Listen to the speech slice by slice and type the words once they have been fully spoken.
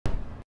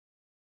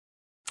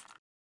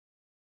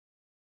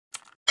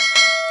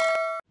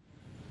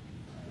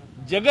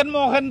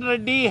Jagan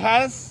Reddy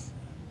has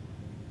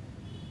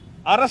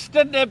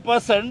arrested a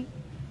person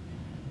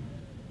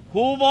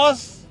who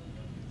was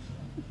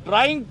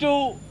trying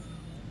to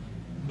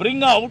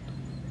bring out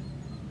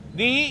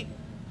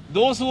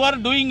those who are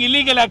doing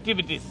illegal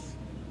activities,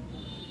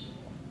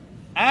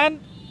 and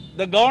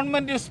the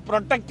government is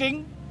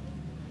protecting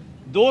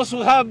those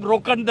who have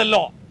broken the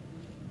law.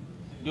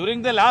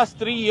 During the last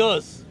 3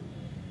 years,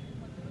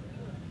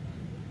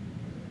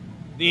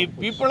 the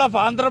people of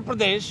Andhra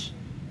Pradesh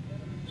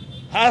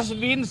has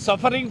been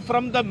suffering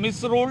from the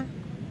misrule,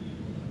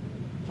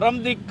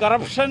 from the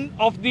corruption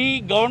of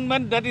the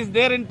government that is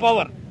there in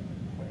power.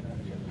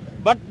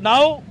 But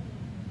now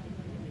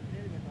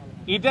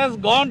it has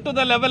gone to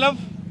the level of,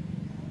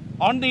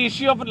 on the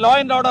issue of law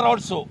and order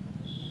also.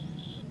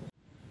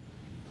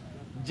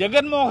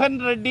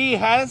 Jagan Reddy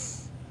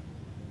has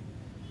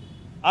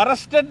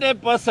arrested a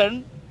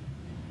person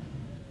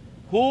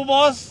who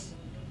was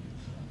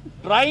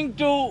trying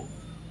to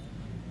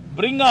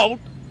bring out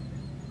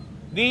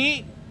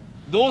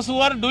those who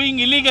are doing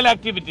illegal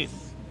activities,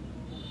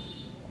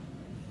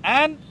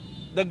 and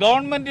the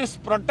government is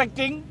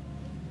protecting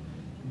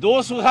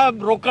those who have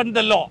broken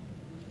the law.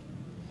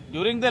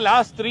 During the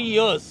last 3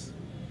 years,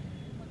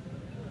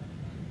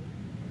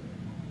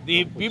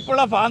 the people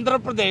of Andhra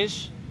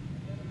Pradesh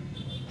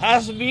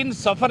has been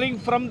suffering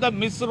from the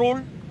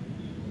misrule,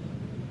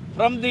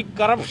 from the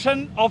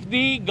corruption of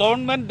the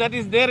government that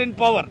is there in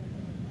power.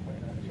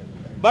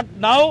 But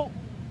now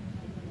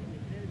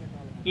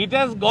it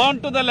has gone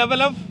to the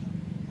level of,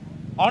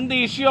 on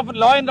the issue of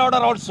law and order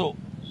also.